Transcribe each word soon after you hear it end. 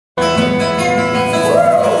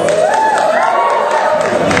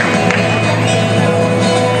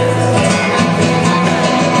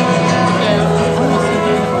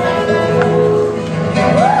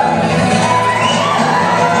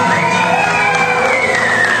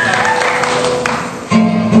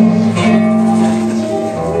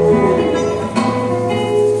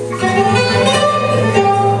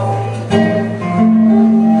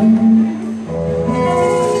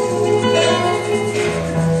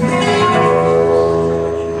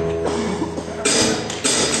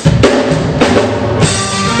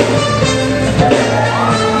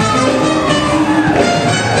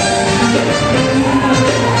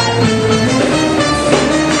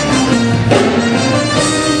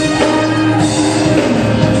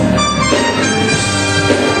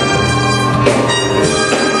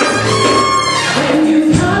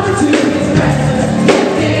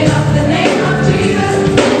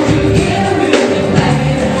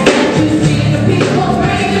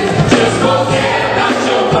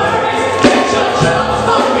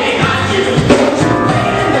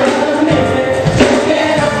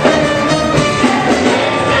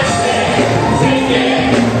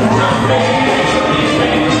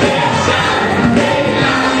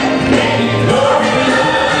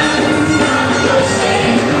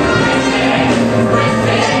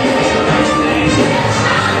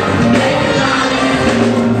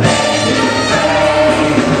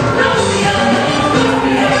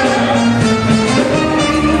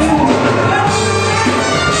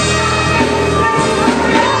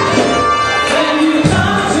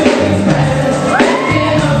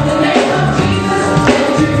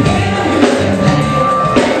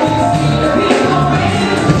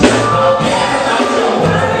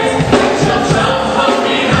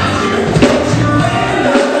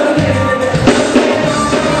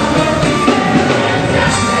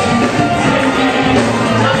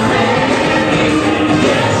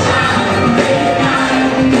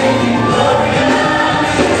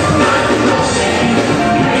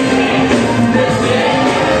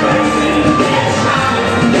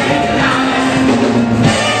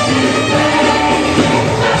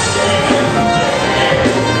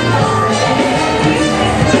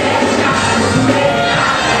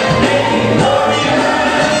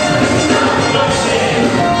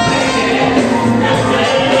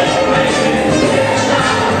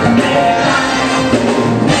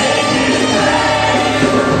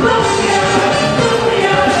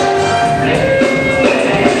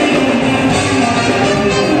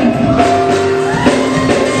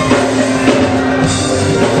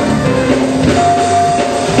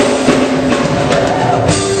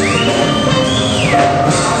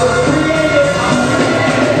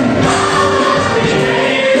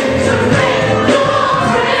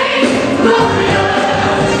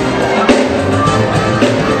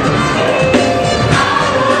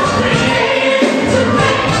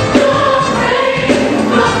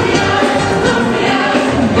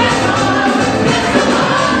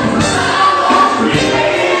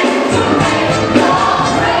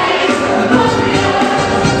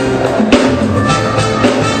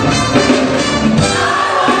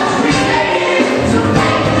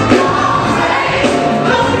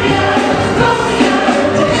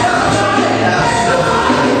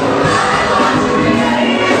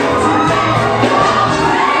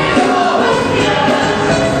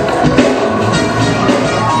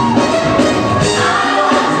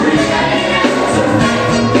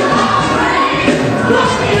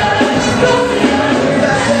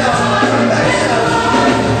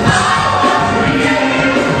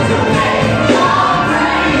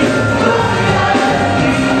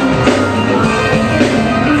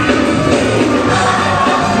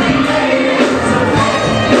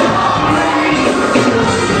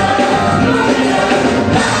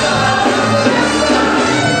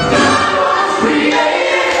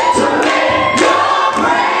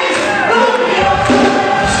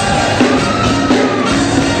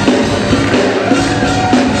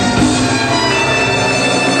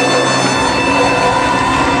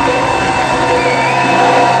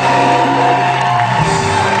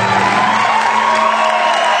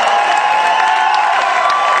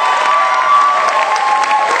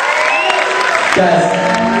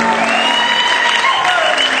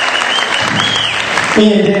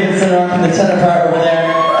Ian Davidson rocking the tenor part over there.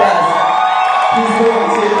 Guys, he's going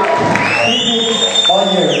to... all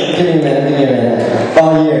year, give me a minute.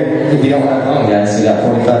 All year, if you don't have home, guys, we got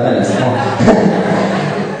 45 minutes.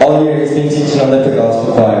 All year he's been teaching a LIPA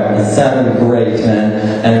gospel choir. It's sounding great,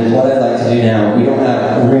 man. And what I'd like to do now, we don't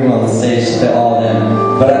have room on the stage to fit all of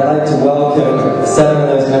them, but I'd like to welcome 7 of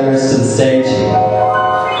those members to the stage.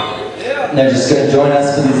 They're just going to join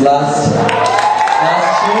us for these last